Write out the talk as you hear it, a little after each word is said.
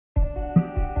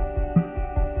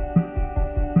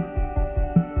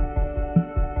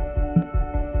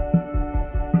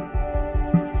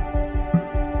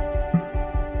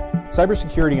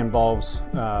Cybersecurity involves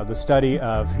the study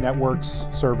of networks,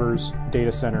 servers,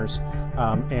 data centers,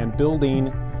 and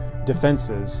building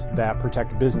defenses that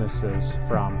protect businesses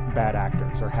from bad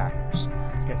actors or hackers.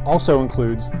 It also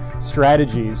includes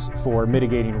strategies for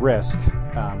mitigating risk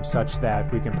such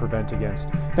that we can prevent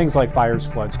against things like fires,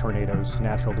 floods, tornadoes,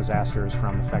 natural disasters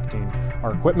from affecting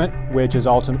our equipment, which is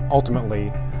ultimately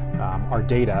our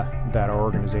data that our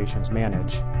organizations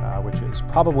manage, which is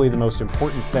probably the most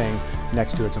important thing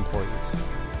next to its employees.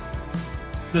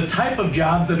 The type of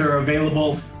jobs that are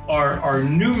available are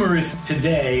numerous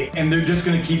today, and they're just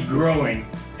going to keep growing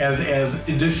as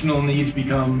additional needs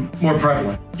become more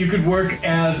prevalent. You could work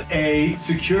as a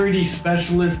security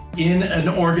specialist in an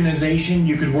organization.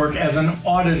 You could work as an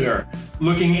auditor,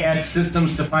 looking at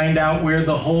systems to find out where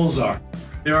the holes are.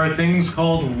 There are things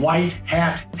called white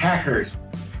hat hackers,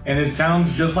 and it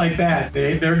sounds just like that.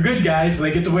 They're good guys, so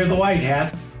they get to wear the white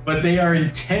hat, but they are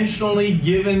intentionally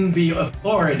given the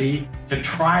authority to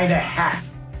try to hack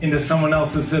into someone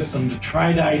else's system, to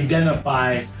try to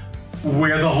identify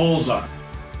where the holes are.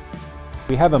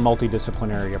 We have a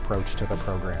multidisciplinary approach to the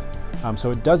program.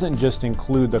 So it doesn't just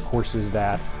include the courses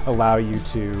that allow you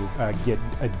to get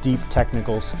a deep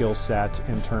technical skill set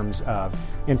in terms of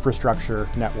infrastructure,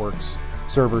 networks,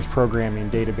 servers,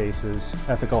 programming, databases,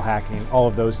 ethical hacking, all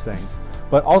of those things,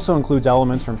 but also includes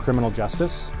elements from criminal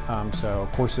justice, so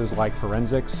courses like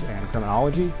forensics and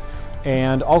criminology,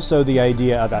 and also the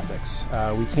idea of ethics.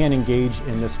 We can't engage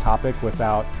in this topic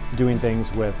without doing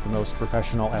things with the most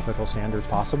professional ethical standards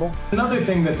possible. Another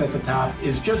thing that's at the top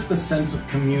is just the sense of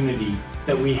community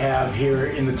that we have here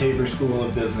in the Tabor School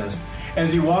of Business.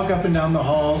 As you walk up and down the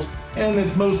halls, and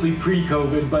it's mostly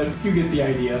pre-COVID, but you get the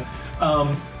idea,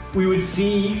 we would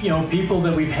see, people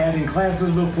that we've had in classes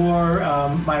before.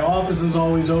 My office is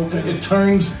always open. It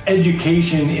turns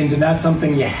education into not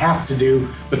something you have to do,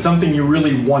 but something you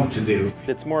really want to do.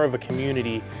 It's more of a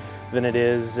community than it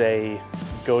is a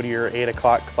go to your 8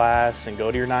 o'clock class and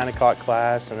go to your 9 o'clock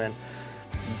class and then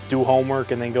do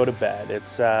homework and then go to bed.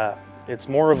 It's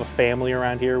more of a family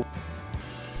around here.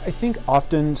 I think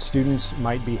often students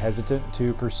might be hesitant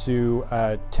to pursue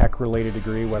a tech-related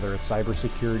degree, whether it's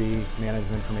cybersecurity,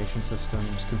 management information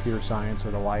systems, computer science,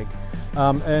 or the like.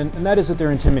 And that is that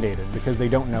they're intimidated because they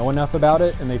don't know enough about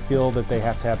it and they feel that they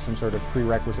have to have some sort of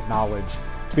prerequisite knowledge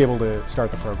to be able to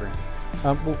start the program.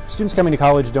 Well, students coming to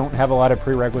college don't have a lot of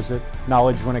prerequisite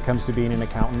knowledge when it comes to being an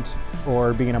accountant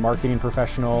or being a marketing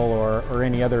professional or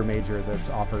any other major that's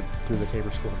offered through the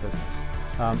Tabor School of Business.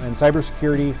 And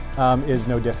cybersecurity is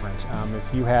no different.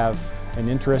 If you have an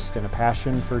interest and a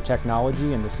passion for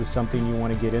technology and this is something you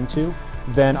want to get into,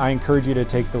 then I encourage you to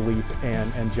take the leap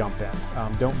and jump in.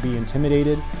 Don't be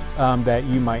intimidated that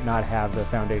you might not have the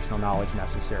foundational knowledge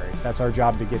necessary. That's our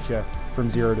job, to get you from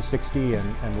 0 to 60,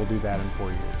 and we'll do that in 4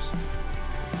 years.